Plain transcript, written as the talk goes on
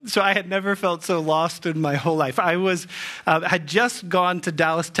So I had never felt so lost in my whole life. I had just gone to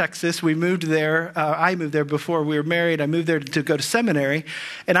Dallas, Texas. We moved there. I moved there before we were married. I moved there to go to seminary.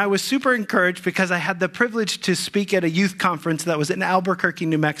 And I was super encouraged because I had the privilege to speak at a youth conference that was in Albuquerque,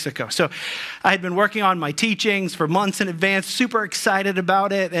 New Mexico. So I had been working on my teachings for months in advance, super excited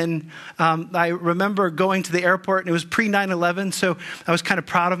about it. And I remember going to the airport, and it was pre-9/11. So I was kind of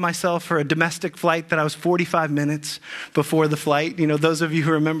proud of myself for a domestic flight that I was 45 minutes before the flight. You know, those of you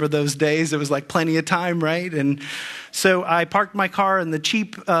who remember those days, it was like plenty of time, right? And so I parked my car in the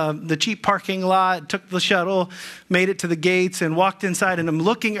cheap parking lot, took the shuttle, made it to the gates, and walked inside. And I'm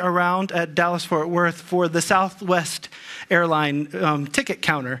looking around at Dallas-Fort Worth for the Southwest airline ticket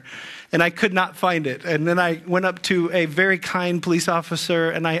counter, and I could not find it. And then I went up to a very kind police officer,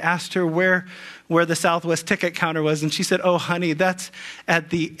 and I asked her where the Southwest ticket counter was. And she said, "Oh, honey, that's at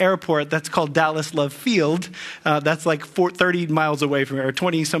the airport. That's called Dallas Love Field. That's like 30 miles away from here, or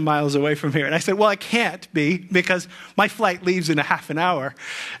 20 some miles away from here." And I said, "Well, I can't be because my flight leaves in a half an hour."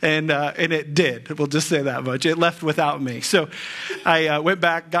 And it did. We'll just say that much. It left without me. So I went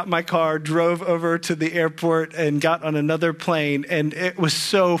back, got my car, drove over to the airport, and got on another plane. And it was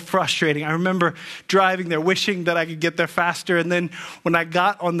so frustrating. I remember driving there, wishing that I could get there faster. And then when I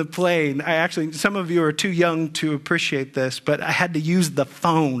got on the plane, some of you are too young to appreciate this, but I had to use the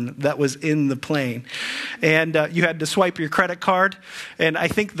phone that was in the plane. And you had to swipe your credit card. And I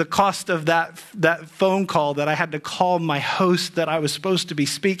think the cost of that phone call that I had to call my host that I was supposed to be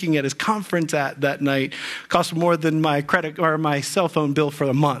speaking at his conference at that night cost more than my credit or my cell phone bill for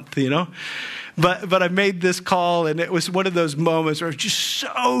a month, you know? But I made this call, and it was one of those moments where I was just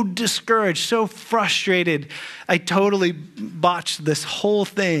so discouraged, so frustrated. I totally botched this whole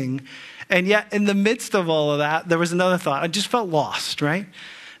thing. And yet, in the midst of all of that, there was another thought. I just felt lost, right?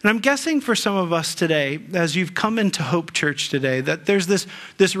 And I'm guessing for some of us today, as you've come into Hope Church today, that there's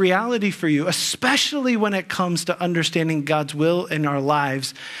this reality for you, especially when it comes to understanding God's will in our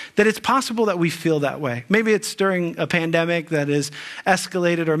lives, that it's possible that we feel that way. Maybe it's during a pandemic that is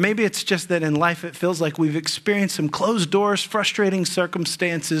escalated, or maybe it's just that in life it feels like we've experienced some closed doors, frustrating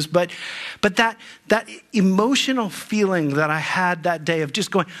circumstances. But that emotional feeling that I had that day of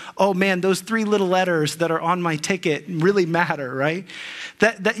just going, "Oh man, those 3 little letters that are on my ticket really matter," right?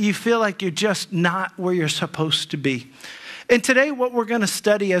 That you feel like you're just not where you're supposed to be. And today what we're going to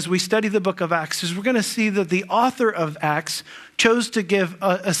study as we study the book of Acts is we're going to see that the author of Acts chose to give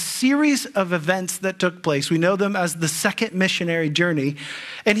a series of events that took place. We know them as the second missionary journey.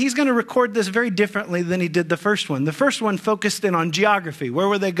 And he's going to record this very differently than he did the first one. The first one focused in on geography. Where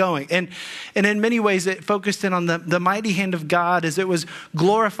were they going? And in many ways it focused in on the mighty hand of God as it was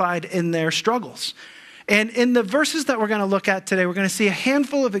glorified in their struggles. And in the verses that we're going to look at today, we're going to see a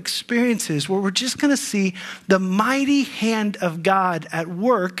handful of experiences where we're just going to see the mighty hand of God at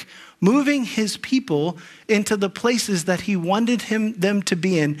work, moving his people into the places that he wanted them to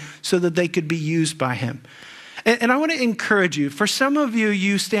be in so that they could be used by him. And I want to encourage you. For some of you,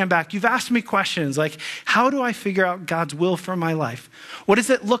 you stand back. You've asked me questions like, how do I figure out God's will for my life? What does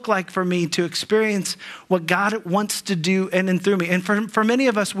it look like for me to experience what God wants to do in and through me? And for many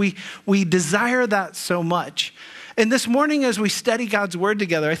of us, we desire that so much. And this morning, as we study God's word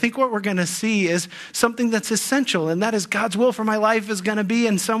together, I think what we're going to see is something that's essential. And that is God's will for my life is going to be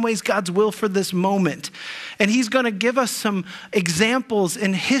in some ways God's will for this moment. And he's going to give us some examples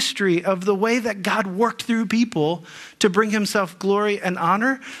in history of the way that God worked through people to bring himself glory and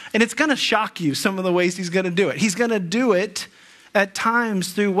honor. And it's going to shock you some of the ways he's going to do it. He's going to do it at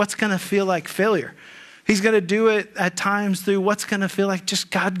times through what's going to feel like failure. He's going to do it at times through what's going to feel like just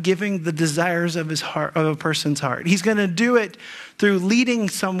God giving the desires of his heart, of a person's heart. He's going to do it through leading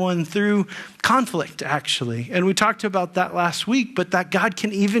someone through conflict, actually. And we talked about that last week, but that God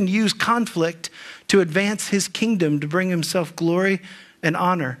can even use conflict to advance his kingdom, to bring himself glory and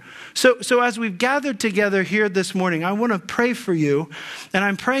honor. So as we've gathered together here this morning, I want to pray for you. And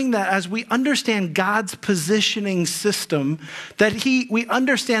I'm praying that as we understand God's positioning system, that we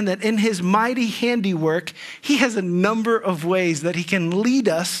understand that in his mighty handiwork, he has a number of ways that he can lead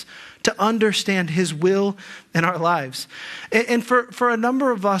us to understand his will in our lives. And for a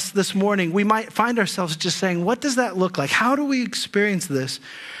number of us this morning, we might find ourselves just saying, what does that look like? How do we experience this?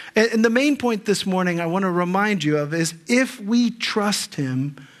 And the main point this morning I want to remind you of is if we trust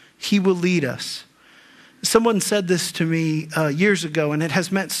him, he will lead us. Someone said this to me years ago, and it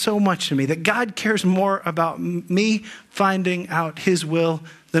has meant so much to me, that God cares more about me finding out his will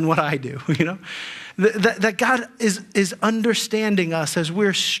than what I do, you know? That God is understanding us as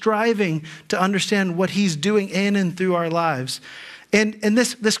we're striving to understand what he's doing in and through our lives. And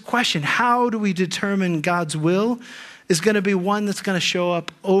this question, how do we determine God's will, is going to be one that's going to show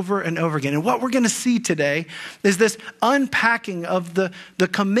up over and over again. And what we're going to see today is this unpacking of the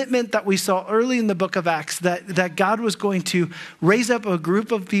commitment that we saw early in the book of Acts, that God was going to raise up a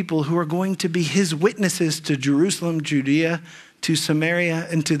group of people who are going to be his witnesses to Jerusalem, Judea, to Samaria,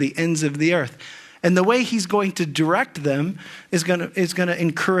 and to the ends of the earth. And the way he's going to direct them is going to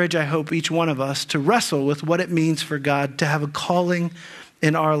encourage, I hope, each one of us to wrestle with what it means for God to have a calling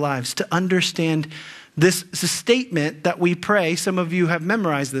in our lives, to understand this statement that we pray. Some of you have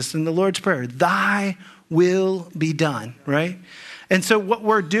memorized this in the Lord's Prayer, thy will be done, right? And so what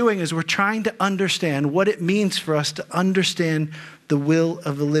we're doing is we're trying to understand what it means for us to understand the will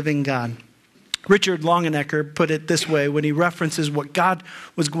of the living God. Richard Longenecker put it this way when he references what God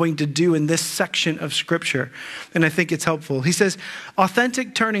was going to do in this section of Scripture, and I think it's helpful. He says,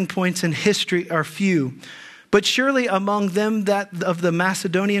 authentic turning points in history are few, but surely among them that of the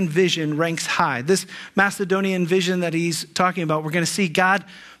Macedonian vision ranks high. This Macedonian vision that he's talking about, we're going to see God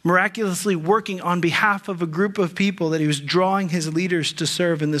miraculously working on behalf of a group of people that he was drawing his leaders to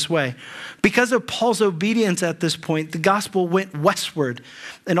serve in this way. Because of Paul's obedience at this point, the gospel went westward,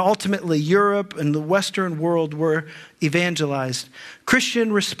 and ultimately Europe and the Western world were evangelized.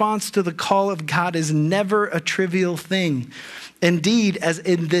 Christian response to the call of God is never a trivial thing. Indeed, as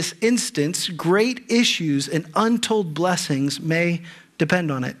in this instance, great issues and untold blessings may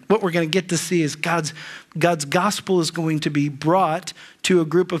depend on it. What we're going to get to see is God's gospel is going to be brought to a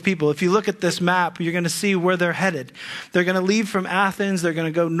group of people. If you look at this map, you're going to see where they're headed. They're going to leave from Athens, they're going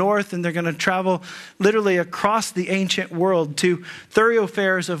to go north, and they're going to travel literally across the ancient world to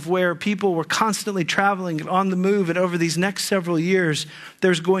thoroughfares of where people were constantly traveling and on the move. And over these next several years,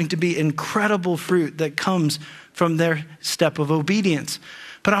 there's going to be incredible fruit that comes from their step of obedience.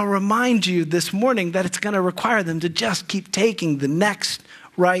 But I'll remind you this morning that it's going to require them to just keep taking the next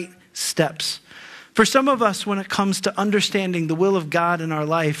right steps. For some of us, when it comes to understanding the will of God in our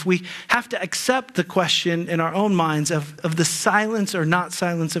life, we have to accept the question in our own minds of the silence or not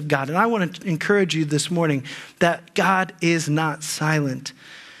silence of God. And I want to encourage you this morning that God is not silent.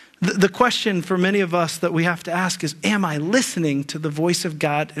 The question for many of us that we have to ask is, am I listening to the voice of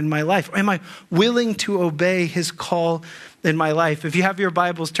God in my life? Or am I willing to obey his call in my life? If you have your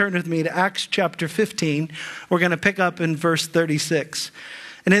Bibles, turn with me to Acts chapter 15. We're going to pick up in verse 36.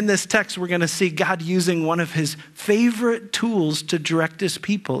 And in this text, we're going to see God using one of his favorite tools to direct his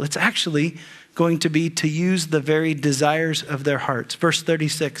people. It's actually going to be to use the very desires of their hearts. Verse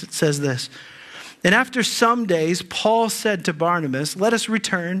 36, it says this. And after some days, Paul said to Barnabas, let us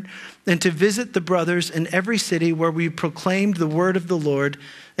return and to visit the brothers in every city where we proclaimed the word of the Lord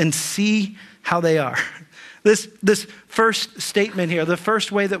and see how they are. This first statement here, the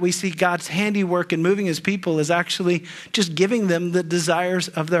first way that we see God's handiwork in moving his people is actually just giving them the desires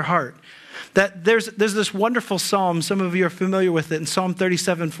of their heart. That there's this wonderful psalm, some of you are familiar with it, in Psalm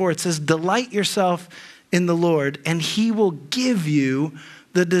 37:4. It says, delight yourself in the Lord and he will give you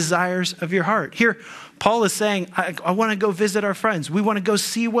the desires of your heart. Here, Paul is saying, I want to go visit our friends. We want to go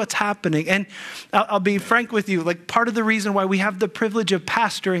see what's happening. And I'll be frank with you, like part of the reason why we have the privilege of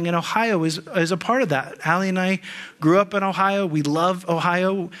pastoring in Ohio is a part of that. Allie and I grew up in Ohio. We love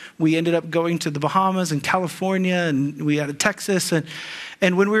Ohio. We ended up going to the Bahamas and California, and we had a Texas.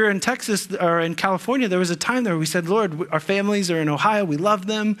 And when we were in Texas or in California, there was a time there we said, Lord, our families are in Ohio. We love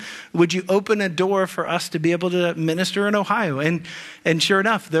them. Would you open a door for us to be able to minister in Ohio? And sure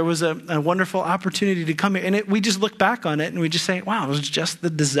enough, there was a wonderful opportunity to come here. And we just look back on it and we just say, wow, it was just the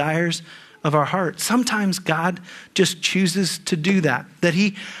desires of our heart. Sometimes God just chooses to do that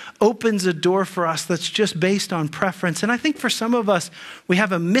he opens a door for us that's just based on preference. And I think for some of us, we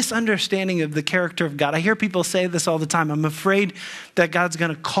have a misunderstanding of the character of God. I hear people say this all the time. I'm afraid that God's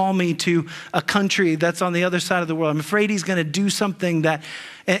going to call me to a country that's on the other side of the world. I'm afraid he's going to do something that,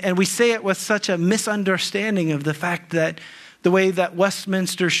 and we say it with such a misunderstanding of the fact that the way that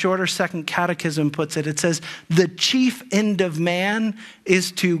Westminster Shorter Second Catechism puts it, it says, the chief end of man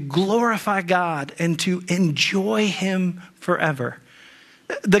is to glorify God and to enjoy him forever.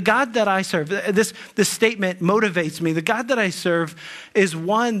 The God that I serve, this statement motivates me. The God that I serve is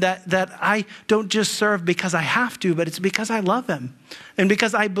one that I don't just serve because I have to, but it's because I love him and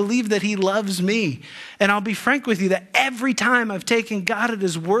because I believe that he loves me. And I'll be frank with you that every time I've taken God at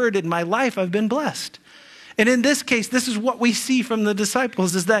his word in my life, I've been blessed. And in this case, this is what we see from the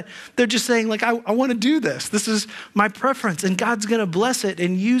disciples is that they're just saying, like, I want to do this. This is my preference. And God's going to bless it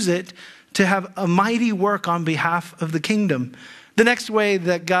and use it to have a mighty work on behalf of the kingdom. The next way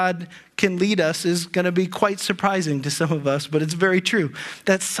that God can lead us is going to be quite surprising to some of us, but it's very true.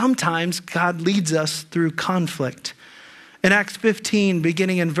 That sometimes God leads us through conflict. In Acts 15,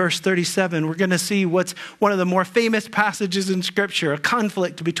 beginning in verse 37, we're going to see what's one of the more famous passages in Scripture, a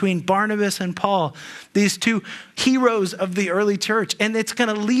conflict between Barnabas and Paul, these two heroes of the early church. And it's going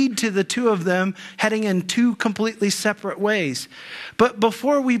to lead to the two of them heading in two completely separate ways. But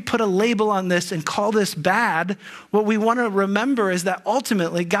before we put a label on this and call this bad, what we want to remember is that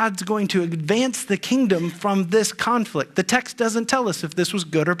ultimately God's going to advance the kingdom from this conflict. The text doesn't tell us if this was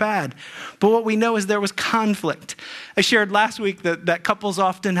good or bad, but what we know is there was conflict. I shared last week that couples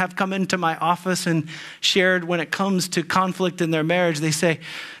often have come into my office and shared when it comes to conflict in their marriage, they say,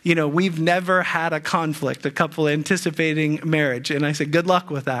 we've never had a conflict, a couple anticipating marriage. And I said, good luck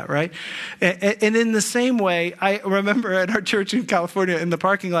with that, right? And in the same way, I remember at our church in California in the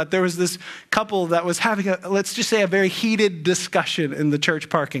parking lot, there was this couple that was having let's just say a very heated discussion in the church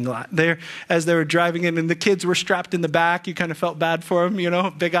parking lot. As they were driving in and the kids were strapped in the back, you kind of felt bad for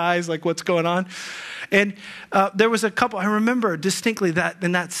them, big eyes, like what's going on? And there was a couple, I remember distinctly that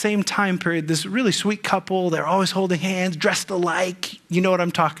in that same time period, this really sweet couple, they're always holding hands, dressed alike. You know what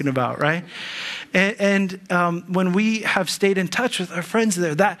I'm talking about, right? And when we have stayed in touch with our friends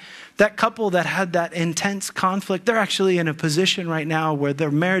there, that couple that had that intense conflict, they're actually in a position right now where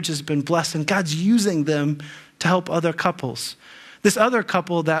their marriage has been blessed and God's using them to help other couples. This other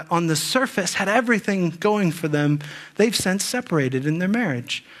couple that on the surface had everything going for them, they've since separated in their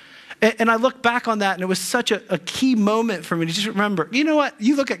marriage. And I look back on that and it was such a key moment for me to just remember, you know what?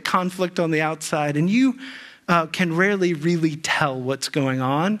 You look at conflict on the outside and you can rarely really tell what's going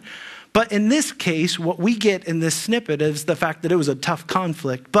on. But in this case, what we get in this snippet is the fact that it was a tough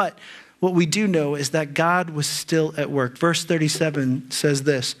conflict. But what we do know is that God was still at work. Verse 37 says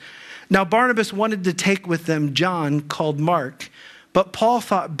this, "Now Barnabas wanted to take with them John, called Mark, but Paul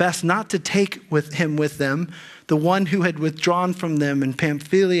thought best not to take with them, the one who had withdrawn from them in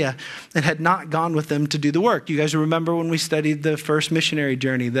Pamphylia and had not gone with them to do the work." You guys remember when we studied the first missionary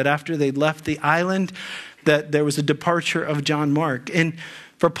journey, that after they left the island, that there was a departure of John Mark. And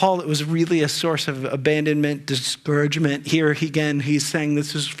for Paul, it was really a source of abandonment, discouragement. Here again, he's saying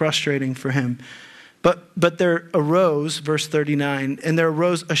this is frustrating for him. But there arose, verse 39, and there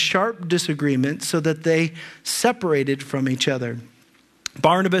arose a sharp disagreement so that they separated from each other.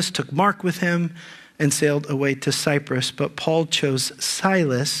 Barnabas took Mark with him and sailed away to Cyprus, but Paul chose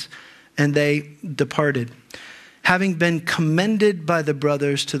Silas, and they departed. Having been commended by the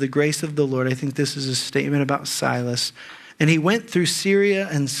brothers to the grace of the Lord, I think this is a statement about Silas, and he went through Syria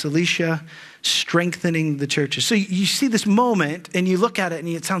and Cilicia, strengthening the churches. So you see this moment, and you look at it, and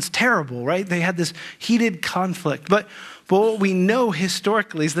it sounds terrible, right? They had this heated conflict, but what we know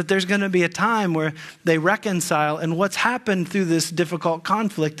historically is that there's going to be a time where they reconcile, and what's happened through this difficult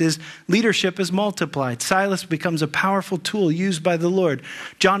conflict is leadership is multiplied. Silas becomes a powerful tool used by the Lord.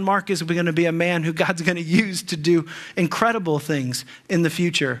 John Mark is going to be a man who God's going to use to do incredible things in the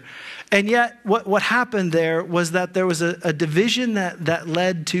future. And yet what happened there was that there was a division that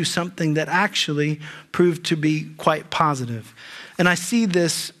led to something that actually proved to be quite positive. And I see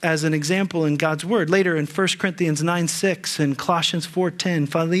this as an example in God's word. Later in 1 Corinthians 9:6 and Colossians 4:10,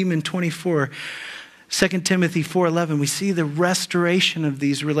 Philemon 24, 2 Timothy 4:11, we see the restoration of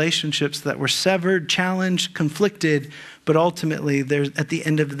these relationships that were severed, challenged, conflicted, but ultimately, at the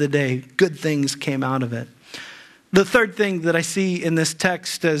end of the day, good things came out of it. The third thing that I see in this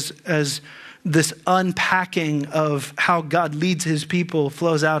text as this unpacking of how God leads his people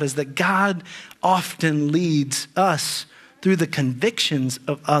flows out is that God often leads us through the convictions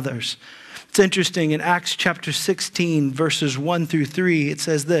of others. It's interesting, in Acts chapter 16, verses 1 through 3, it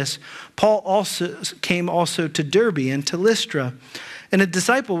says this, "Paul also came to Derbe and to Lystra, and a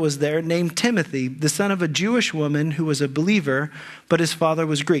disciple was there named Timothy, the son of a Jewish woman who was a believer, but his father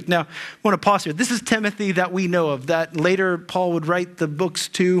was Greek." Now, I want to pause here. This is Timothy that we know of, that later Paul would write the books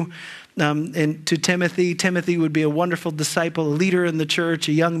to. And to Timothy. Timothy would be a wonderful disciple, a leader in the church,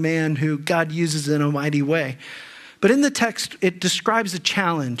 a young man who God uses in a mighty way. But in the text, it describes a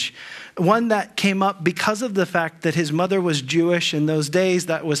challenge, one that came up because of the fact that his mother was Jewish. In those days,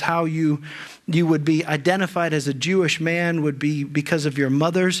 that was how you would be identified as a Jewish man, would be because of your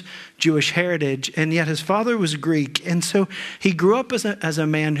mother's Jewish heritage. And yet his father was Greek. And so he grew up as a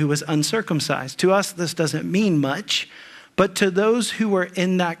man who was uncircumcised. To us, this doesn't mean much. But to those who were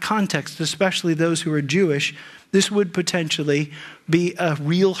in that context, especially those who were Jewish, this would potentially be a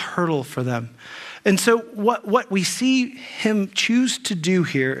real hurdle for them. And so what we see him choose to do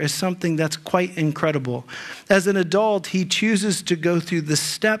here is something that's quite incredible. As an adult, he chooses to go through the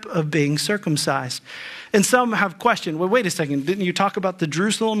step of being circumcised. And some have questioned, well, wait a second, didn't you talk about the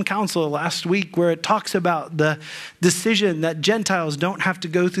Jerusalem Council last week where it talks about the decision that Gentiles don't have to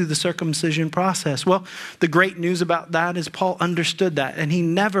go through the circumcision process? Well, the great news about that is Paul understood that, and he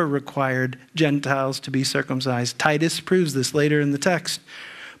never required Gentiles to be circumcised. Titus proves this later in the text.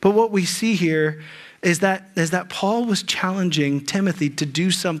 But what we see here is that Paul was challenging Timothy to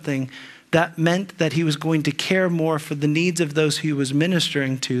do something that meant that he was going to care more for the needs of those he was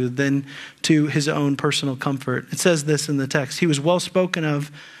ministering to than to his own personal comfort. It says this in the text. He was well spoken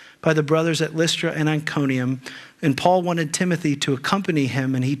of by the brothers at Lystra and Iconium, and Paul wanted Timothy to accompany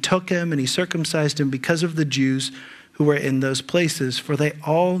him, and he took him and he circumcised him because of the Jews who were in those places, for they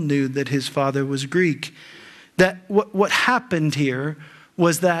all knew that his father was Greek. That what happened here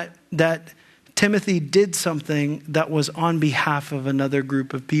was that Timothy did something that was on behalf of another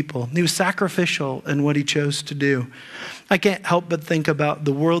group of people. He was sacrificial in what he chose to do. I can't help but think about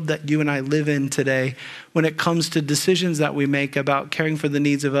the world that you and I live in today when it comes to decisions that we make about caring for the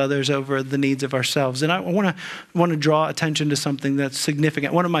needs of others over the needs of ourselves. And I want to draw attention to something that's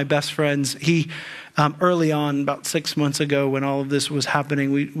significant. One of my best friends, he early on, about 6 months ago when all of this was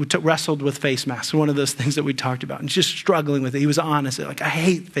happening, we wrestled with face masks, one of those things that we talked about, and just struggling with it. He was honest. Like, I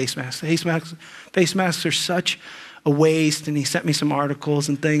hate face masks. Face masks are such a waste, and he sent me some articles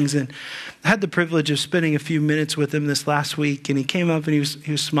and things, and I had the privilege of spending a few minutes with him this last week, and he came up and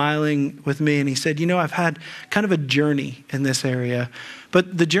he was smiling with me, and he said, I've had kind of a journey in this area,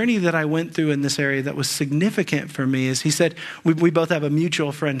 but the journey that I went through in this area that was significant for me is, he said, we both have a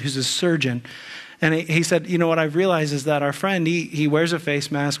mutual friend who's a surgeon, and he said, what I've realized is that our friend, he wears a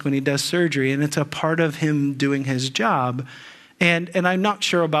face mask when he does surgery, and it's a part of him doing his job. And I'm not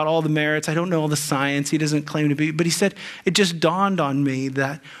sure about all the merits. I don't know all the science. He doesn't claim to be. But he said, it just dawned on me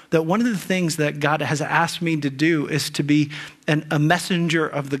that one of the things that God has asked me to do is to be a messenger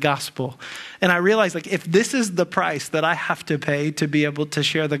of the gospel. And I realized, if this is the price that I have to pay to be able to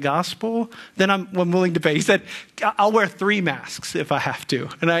share the gospel, then I'm willing to pay. He said, I'll wear 3 masks if I have to.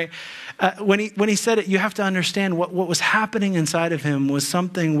 And when he said it, you have to understand what was happening inside of him was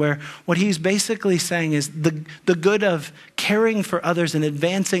something where what he's basically saying is the good of caring for others and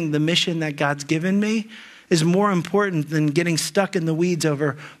advancing the mission that God's given me is more important than getting stuck in the weeds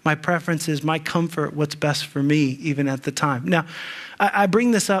over my preferences, my comfort, what's best for me, even at the time. Now, I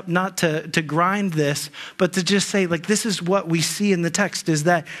bring this up not to grind this, but to just say, this is what we see in the text, is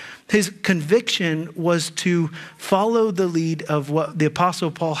that his conviction was to follow the lead of what the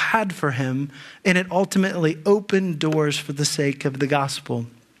Apostle Paul had for him, and it ultimately opened doors for the sake of the gospel.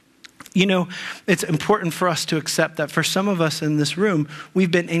 It's important for us to accept that for some of us in this room, we've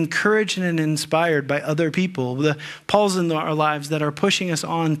been encouraged and inspired by other people. The Pauls in our lives that are pushing us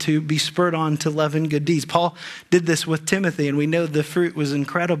on to be spurred on to love and good deeds. Paul did this with Timothy, and we know the fruit was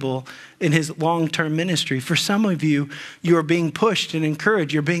incredible in his long-term ministry. For some of you, you are being pushed and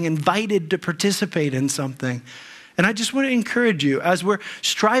encouraged. You're being invited to participate in something. And I just want to encourage you, as we're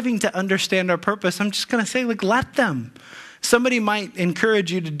striving to understand our purpose, I'm just going to say, let them. Somebody might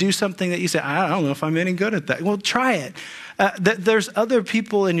encourage you to do something that you say, I don't know if I'm any good at that. Well, try it. There's other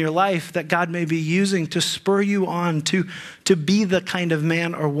people in your life that God may be using to spur you on to be the kind of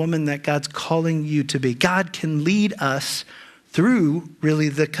man or woman that God's calling you to be. God can lead us through really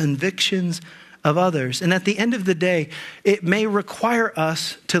the convictions of others. And at the end of the day, it may require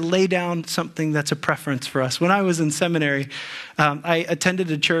us to lay down something that's a preference for us. When I was in seminary, I attended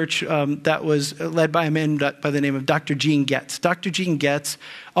a church that was led by a man by the name of Dr. Gene Getz. Dr. Gene Getz,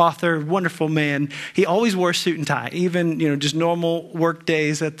 author, wonderful man. He always wore a suit and tie, even just normal work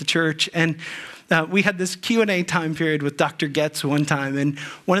days at the church. And we had this Q&A time period with Dr. Getz one time, and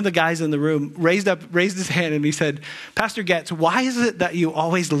one of the guys in the room raised his hand and he said, Pastor Getz, why is it that you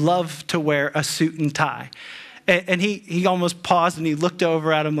always love to wear a suit and tie? And he almost paused and he looked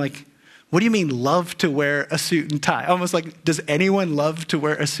over at him like, what do you mean love to wear a suit and tie? Almost like, does anyone love to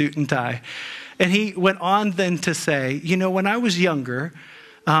wear a suit and tie? And he went on then to say, when I was younger,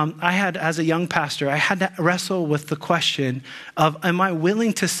 as a young pastor, I had to wrestle with the question of, am I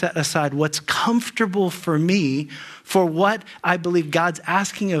willing to set aside what's comfortable for me for what I believe God's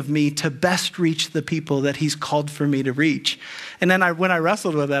asking of me to best reach the people that he's called for me to reach? And then when I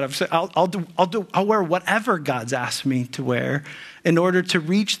wrestled with that, I said, I'll wear whatever God's asked me to wear in order to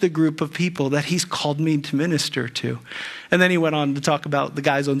reach the group of people that he's called me to minister to. And then he went on to talk about the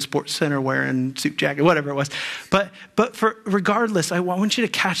guys on Sports Center wearing suit jacket, whatever it was. But regardless, I want you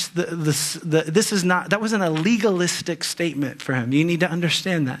to catch that wasn't a legalistic statement for him. You need to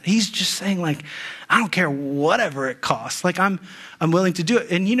understand that. He's just saying, like, I don't care whatever it costs. Like, I'm willing to do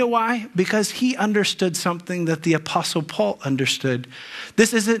it. And you know why? Because he understood something that the Apostle Paul understood.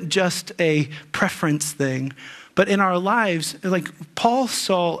 This isn't just a preference thing. But in our lives, like Paul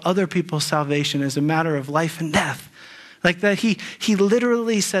saw other people's salvation as a matter of life and death. Like that he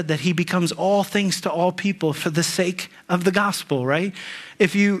literally said that he becomes all things to all people for the sake of the gospel, right?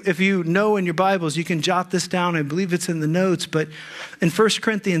 If you know in your Bibles, you can jot this down. I believe it's in the notes. But in 1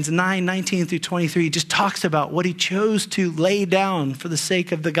 Corinthians 9:19 through 23, he just talks about what he chose to lay down for the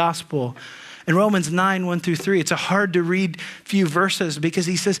sake of the gospel. In Romans 9:1 through 3, it's a hard to read few verses because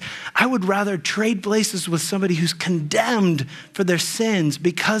he says, I would rather trade places with somebody who's condemned for their sins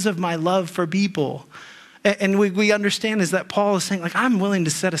because of my love for people. And we understand is that Paul is saying, like, I'm willing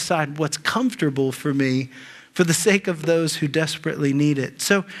to set aside what's comfortable for me for the sake of those who desperately need it.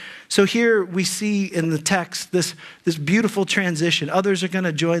 So here we see in the text this beautiful transition. Others are going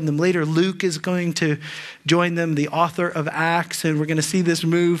to join them. Later, Luke is going to join them, the author of Acts, and we're going to see this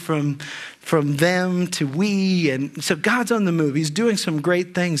move from them to we. And so God's on the move. He's doing some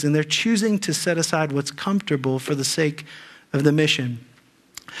great things, and they're choosing to set aside what's comfortable for the sake of the mission.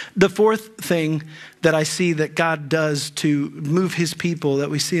 The fourth thing that I see that God does to move his people that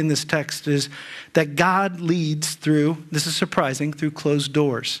we see in this text is that God leads through, this is surprising, through closed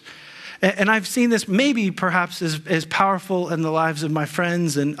doors. And I've seen this maybe perhaps as powerful in the lives of my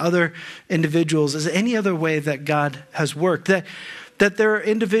friends and other individuals as any other way that God has worked. That there are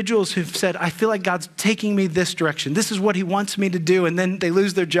individuals who've said, I feel like God's taking me this direction. This is what he wants me to do. And then they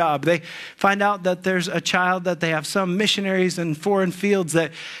lose their job. They find out that there's a child that they have some missionaries in foreign fields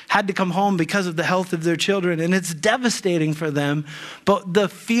that had to come home because of the health of their children. And it's devastating for them. But the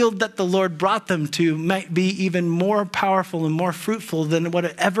field that the Lord brought them to might be even more powerful and more fruitful than what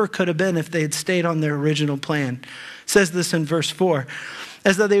it ever could have been if they had stayed on their original plan. It says this in verse 4.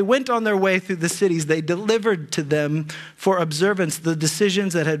 As though they went on their way through the cities, they delivered to them for observance the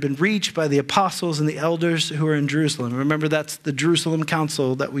decisions that had been reached by the apostles and the elders who were in Jerusalem. Remember, that's the Jerusalem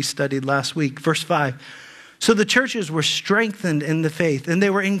Council that we studied last week. Verse 5. So the churches were strengthened in the faith, and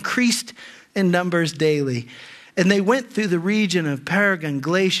they were increased in numbers daily. And they went through the region of Perga and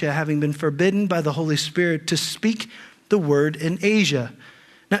Galatia, having been forbidden by the Holy Spirit to speak the word in Asia.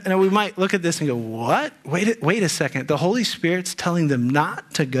 Now, we might look at this and go, what? Wait a second. The Holy Spirit's telling them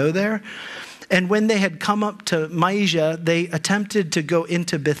not to go there? And when they had come up to Mysia, they attempted to go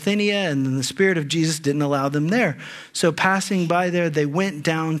into Bithynia, and then the Spirit of Jesus didn't allow them there. So passing by there, they went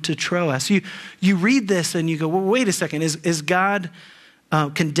down to Troas. You read this and you go, well, wait a second. Is God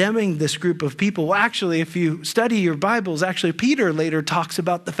condemning this group of people? Well, actually, if you study your Bibles, actually Peter later talks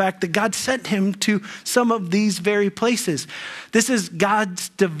about the fact that God sent him to some of these very places. This is God's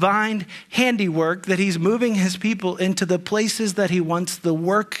divine handiwork that he's moving his people into the places that he wants the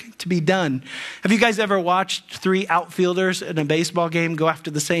work to be done. Have you guys ever watched three outfielders in a baseball game go after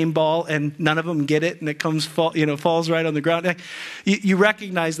the same ball and none of them get it and it falls right on the ground? You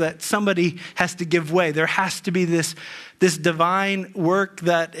recognize that somebody has to give way. There has to be this divine work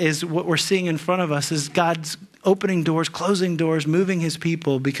that is what we're seeing in front of us is God's opening doors, closing doors, moving his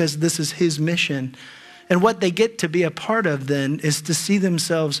people because this is his mission. And what they get to be a part of then is to see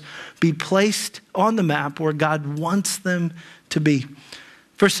themselves be placed on the map where God wants them to be.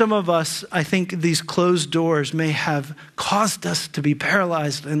 For some of us, I think these closed doors may have caused us to be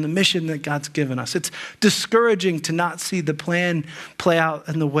paralyzed in the mission that God's given us. It's discouraging to not see the plan play out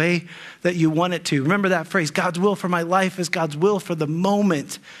in the way that you want it to. Remember that phrase, God's will for my life is God's will for the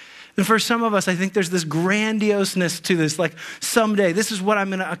moment. And for some of us, I think there's this grandioseness to this, like someday, this is what I'm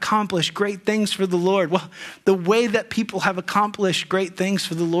going to accomplish, great things for the Lord. Well, the way that people have accomplished great things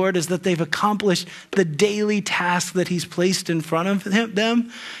for the Lord is that they've accomplished the daily task that he's placed in front of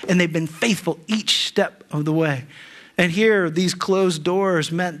them, and they've been faithful each step of the way. And here, these closed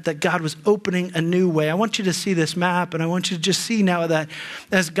doors meant that God was opening a new way. I want you to see this map, and I want you to just see now that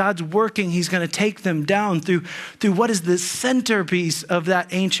as God's working, he's going to take them down through what is the centerpiece of that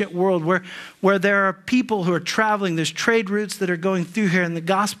ancient world where there are people who are traveling. There's trade routes that are going through here, and the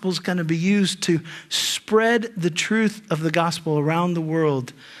gospel is going to be used to spread the truth of the gospel around the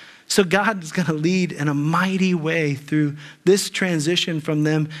world. So God is going to lead in a mighty way through this transition from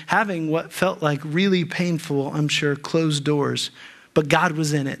them having what felt like really painful, I'm sure, closed doors. but God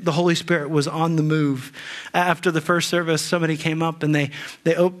was in it. The Holy Spirit was on the move. After the first service, somebody came up and they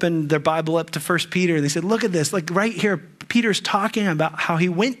opened their Bible up to 1 Peter and they said, look at this, like right here, Peter's talking about how he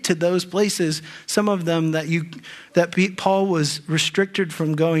went to those places, some of them that Paul was restricted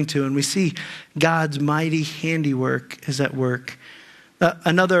from going to. And we see God's mighty handiwork is at work.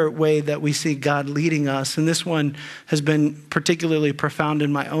 Another way that we see God leading us, and this one has been particularly profound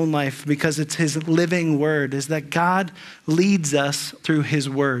in my own life because it's his living word, is that God leads us through his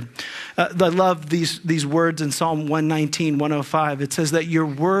word. I love these words in Psalm 119, 105. It says that your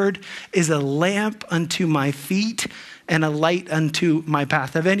word is a lamp unto my feet and a light unto my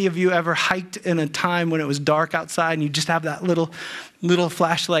path. Have any of you ever hiked in a time when it was dark outside and you just have that little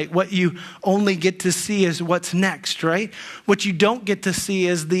flashlight? What you only get to see is what's next, right? What you don't get to see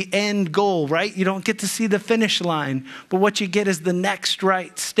is the end goal, right? You don't get to see the finish line, but what you get is the next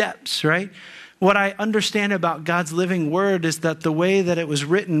right steps, right? What I understand about God's living word is that the way that it was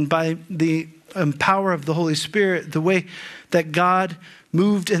written by the power of the Holy Spirit, the way that God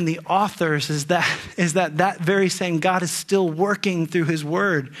moved in the authors is that very same God is still working through his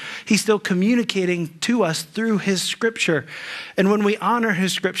word. He's still communicating to us through his scripture. And when we honor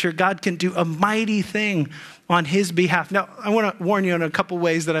his scripture, God can do a mighty thing on his behalf. Now, I want to warn you in a couple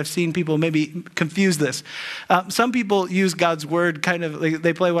ways that I've seen people maybe confuse this. Some people use God's word kind of,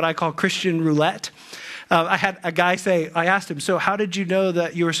 they play what I call Christian roulette. I had a guy say, I asked him, so how did you know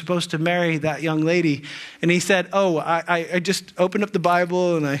that you were supposed to marry that young lady? And he said, I just opened up the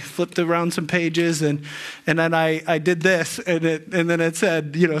Bible and I flipped around some pages and then I did this and then it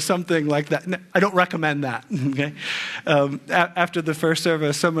said, something like that. I don't recommend that, okay? After the first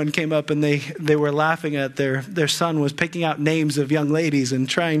service, someone came up and they were laughing at their son was picking out names of young ladies and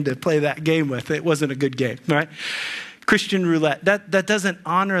trying to play that game with. It wasn't a good game, right? Christian roulette. That doesn't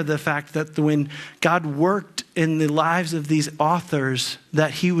honor the fact that when God worked in the lives of these authors,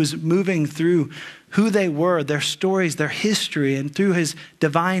 that he was moving through who they were, their stories, their history, and through his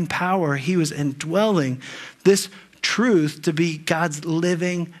divine power, he was indwelling this truth to be God's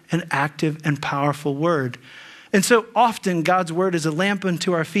living and active and powerful word. And so often God's word is a lamp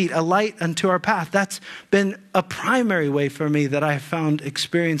unto our feet, a light unto our path. That's been a primary way for me that I have found,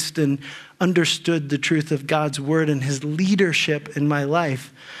 experienced, and understood the truth of God's word and his leadership in my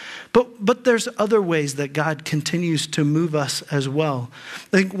life. But there's other ways that God continues to move us as well.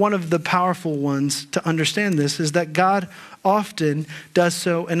 I think one of the powerful ones to understand this is that God often does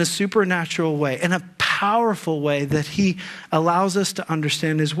so in a supernatural way, in a powerful way that he allows us to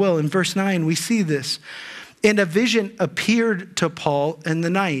understand his will. In verse 9, we see this. And a vision appeared to Paul in the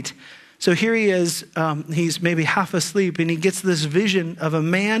night. So here he is, he's maybe half asleep, and he gets this vision of a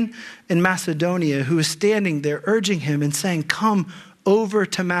man in Macedonia who is standing there urging him and saying, come over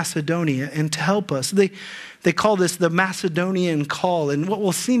to Macedonia and to help us. They call this the Macedonian call. And what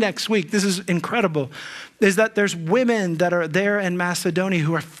we'll see next week, this is incredible, is that there's women that are there in Macedonia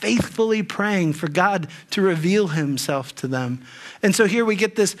who are faithfully praying for God to reveal himself to them. And so here we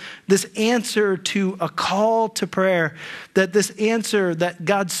get this answer to a call to prayer, that this answer that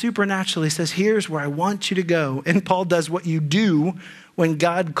God supernaturally says, here's where I want you to go. And Paul does what you do when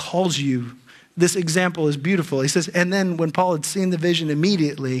God calls you. This example is beautiful. He says, and then when Paul had seen the vision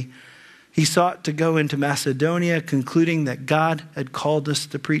immediately, he sought to go into Macedonia, concluding that God had called us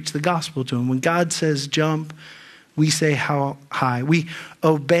to preach the gospel to him. When God says jump, we say how high. We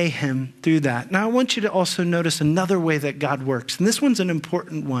obey him through that. Now I want you to also notice another way that God works. And this one's an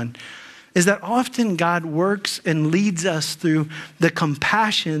important one, is that often God works and leads us through the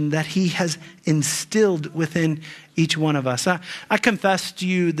compassion that he has instilled within each one of us. I confess to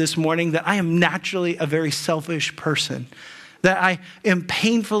you this morning that I am naturally a very selfish person, that I am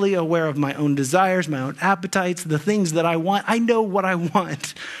painfully aware of my own desires, my own appetites, the things that I want. I know what I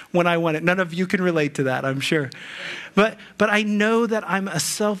want when I want it. None of you can relate to that, I'm sure. But I know that I'm a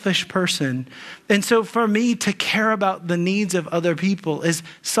selfish person. And so for me to care about the needs of other people is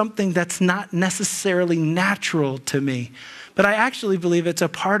something that's not necessarily natural to me. But I actually believe it's a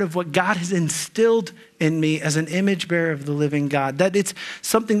part of what God has instilled in me as an image bearer of the living God, that it's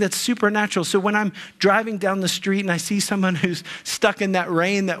something that's supernatural. So when I'm driving down the street and I see someone who's stuck in that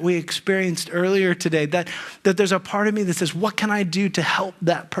rain that we experienced earlier today, that there's a part of me that says, what can I do to help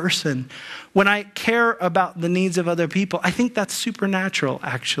that person? When I care about the needs of other people, I think that's supernatural,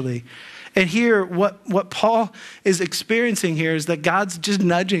 actually. And here, what Paul is experiencing here is that God's just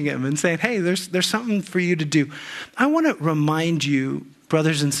nudging him and saying, hey, there's something for you to do. I want to remind you,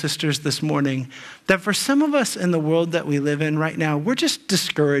 brothers and sisters, this morning, that for some of us in the world that we live in right now, we're just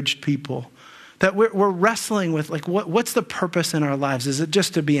discouraged people. that we're wrestling with, like, what's the purpose in our lives? Is it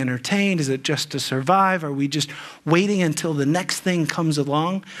just to be entertained? Is it just to survive? Are we just waiting until the next thing comes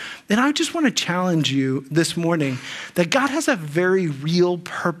along? And I just want to challenge you this morning that God has a very real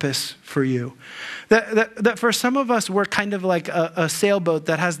purpose for you. That for some of us, we're kind of like a sailboat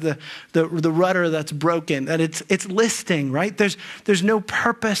that has the rudder that's broken, that it's listing, right? There's no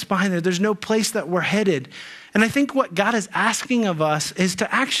purpose behind it. There's no place that we're headed. And I think what God is asking of us is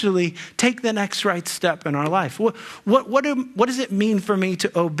to actually take the next right step in our life. What does it mean for me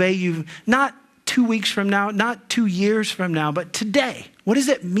to obey you? Not 2 weeks from now, not 2 years from now, but today. What does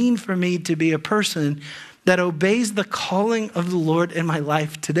it mean for me to be a person that obeys the calling of the Lord in my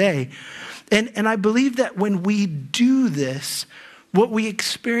life today? And I believe that when we do this, what we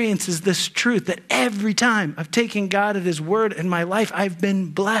experience is this truth that every time I've taken God at his word in my life, I've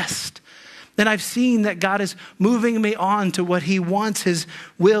been blessed. And I've seen that God is moving me on to what he wants, his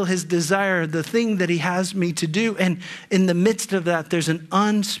will, his desire, the thing that he has me to do. And in the midst of that, there's an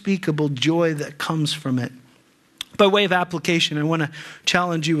unspeakable joy that comes from it. By way of application, I want to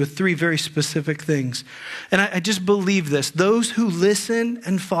challenge you with 3 very specific things. And I just believe this. Those who listen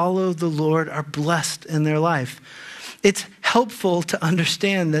and follow the Lord are blessed in their life. It's helpful to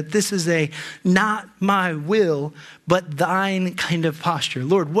understand that this is a not my will, but thine kind of posture.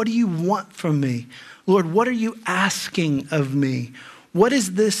 Lord, what do you want from me? Lord, what are you asking of me? What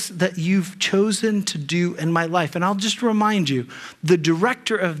is this that you've chosen to do in my life? And I'll just remind you, the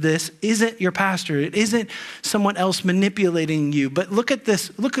director of this isn't your pastor. It isn't someone else manipulating you. But look at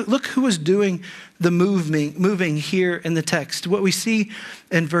this. Look who is doing the moving here in the text. What we see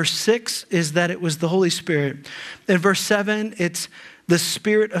in verse 6 is that it was the Holy Spirit. In verse 7, it's the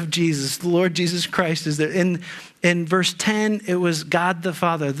Spirit of Jesus. The Lord Jesus Christ is there. In verse 10, it was God the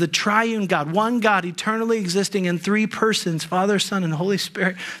Father, the triune God, one God eternally existing in 3 persons, Father, Son, and Holy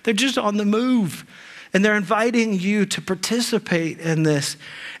Spirit. They're just on the move. And they're inviting you to participate in this.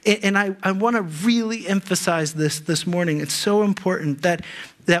 And I want to really emphasize this morning. It's so important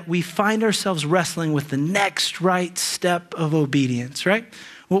that we find ourselves wrestling with the next right step of obedience, right?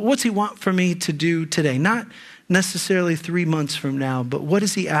 Well, what's he want for me to do today? Not necessarily 3 months from now, but what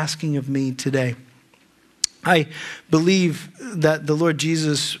is he asking of me today? I believe that the Lord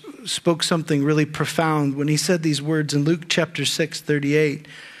Jesus spoke something really profound when he said these words in Luke chapter 6:38.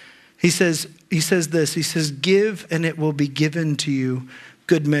 He says this, he says, give and it will be given to you,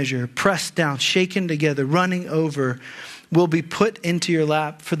 good measure, pressed down, shaken together, running over, will be put into your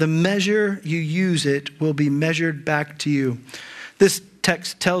lap. For the measure you use it will be measured back to you. This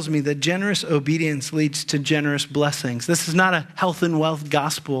text tells me that generous obedience leads to generous blessings. This is not a health and wealth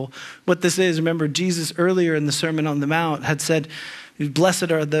gospel. What this is, remember, Jesus earlier in the Sermon on the Mount had said,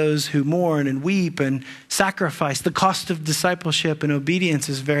 blessed are those who mourn and weep and sacrifice. The cost of discipleship and obedience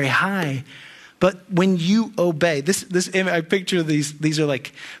is very high. But when you obey, I picture these are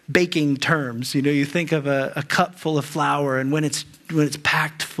like baking terms. You know, you think of a cup full of flour, and when it's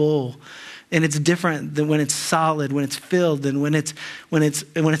packed full, and it's different than when it's solid, when it's filled, and when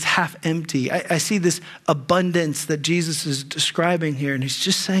it's half empty. I see this abundance that Jesus is describing here, and he's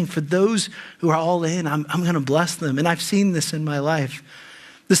just saying, for those who are all in, I'm going to bless them. And I've seen this in my life.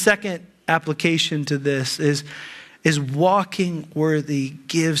 The second application to this is walking worthy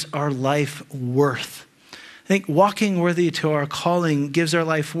gives our life worth. I think walking worthy to our calling gives our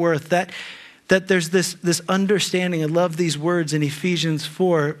life worth. That there's this understanding. I love these words in Ephesians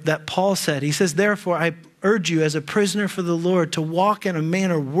 4 that Paul said. He says, therefore, I urge you as a prisoner for the Lord to walk in a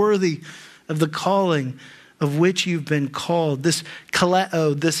manner worthy of the calling of which you've been called. This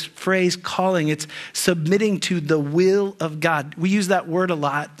kaleo, this phrase calling, it's submitting to the will of God. We use that word a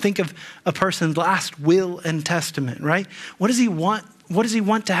lot. Think of a person's last will and testament, right? What does he want? What does he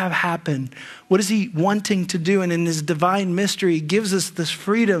want to have happen? What is he wanting to do? And in his divine mystery, he gives us this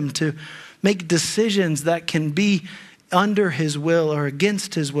freedom to make decisions that can be under his will or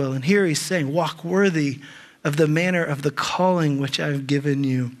against his will. And here he's saying, walk worthy of the manner of the calling which I've given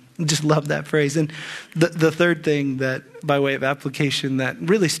you. I just love that phrase. And the third thing that, by way of application, that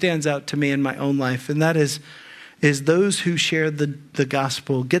really stands out to me in my own life, and that is those who share the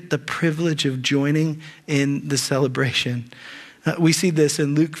gospel get the privilege of joining in the celebration. We see this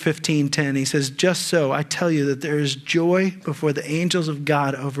in Luke 15:10. He says, just so I tell you that there is joy before the angels of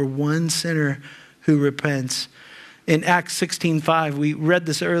God over one sinner who repents. In Acts 16:5, we read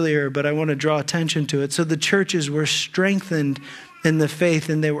this earlier, but I want to draw attention to it. So the churches were strengthened in the faith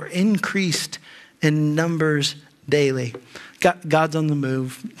and they were increased in numbers daily. God's on the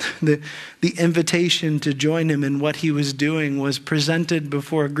move. The invitation to join him in what he was doing was presented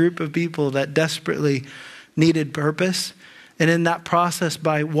before a group of people that desperately needed purpose. And in that process,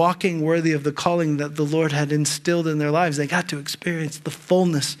 by walking worthy of the calling that the Lord had instilled in their lives, they got to experience the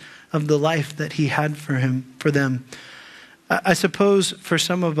fullness of the life that he had for them. I suppose for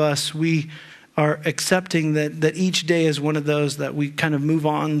some of us, we are accepting that each day is one of those that we kind of move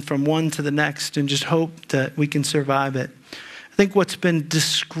on from one to the next and just hope that we can survive it. I think what's been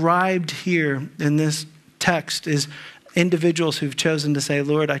described here in this text is individuals who've chosen to say,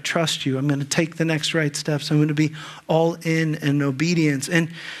 Lord, I trust you. I'm going to take the next right steps. I'm going to be all in obedience. And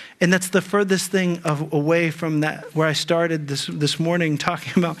that's the furthest thing away from that where I started this morning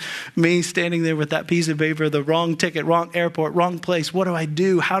talking about me standing there with that piece of paper, the wrong ticket, wrong airport, wrong place. What do I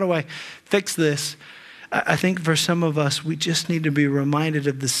do? How do I fix this? I think for some of us, we just need to be reminded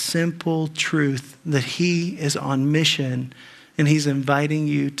of the simple truth that he is on mission and he's inviting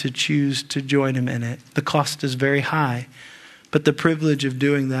you to choose to join him in it. The cost is very high, but the privilege of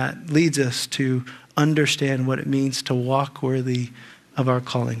doing that leads us to understand what it means to walk worthy of our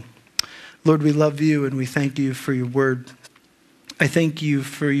calling. Lord, we love you and we thank you for your word. I thank you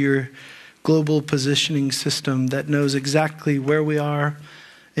for your global positioning system that knows exactly where we are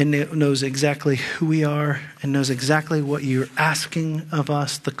and it knows exactly who we are and knows exactly what you're asking of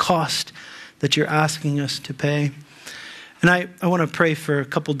us, the cost that you're asking us to pay. And I want to pray for a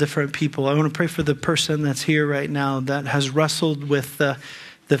couple different people. I want to pray for the person that's here right now that has wrestled with the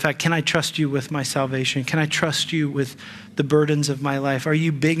fact, can I trust you with my salvation? Can I trust you with the burdens of my life? Are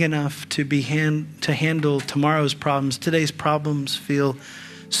you big enough to handle tomorrow's problems? Today's problems feel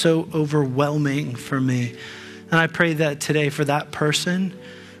so overwhelming for me. And I pray that today for that person,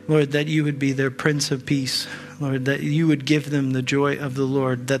 Lord, that you would be their Prince of Peace. Lord, that you would give them the joy of the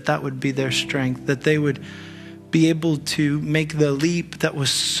Lord, that would be their strength, that they would be able to make the leap that was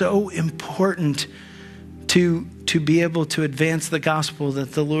so important to be able to advance the gospel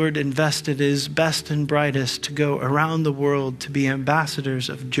that the Lord invested his best and brightest to go around the world to be ambassadors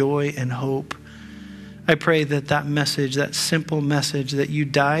of joy and hope. I pray that message, that simple message that you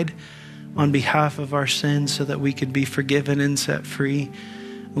died on behalf of our sins so that we could be forgiven and set free,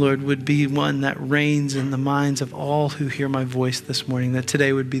 Lord, would be one that reigns in the minds of all who hear my voice this morning, that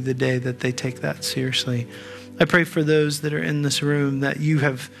today would be the day that they take that seriously. I pray for those that are in this room that you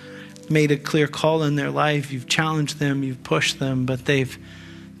have made a clear call in their life. You've challenged them, you've pushed them, but they've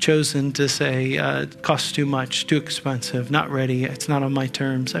chosen to say, it costs too much, too expensive, not ready, it's not on my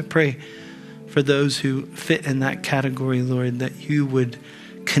terms. I pray for those who fit in that category, Lord, that you would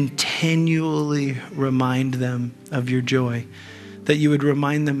continually remind them of your joy, that you would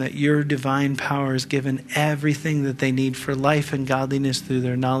remind them that your divine power has given everything that they need for life and godliness through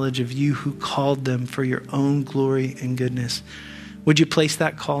their knowledge of you who called them for your own glory and goodness. Would you place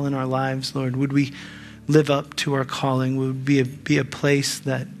that call in our lives, Lord? Would we live up to our calling? Would we be a place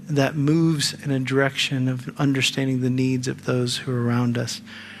that moves in a direction of understanding the needs of those who are around us?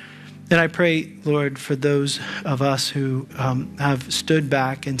 And I pray, Lord, for those of us who have stood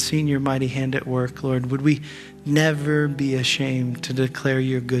back and seen your mighty hand at work, Lord, would we never be ashamed to declare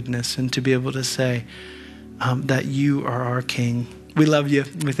your goodness and to be able to say that you are our King. We love you.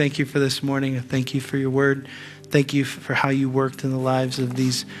 We thank you for this morning. Thank you for your word. Thank you for how you worked in the lives of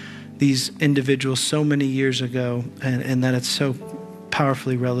these individuals so many years ago, and that it's so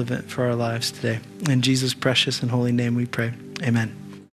powerfully relevant for our lives today. In Jesus' precious and holy name we pray. Amen.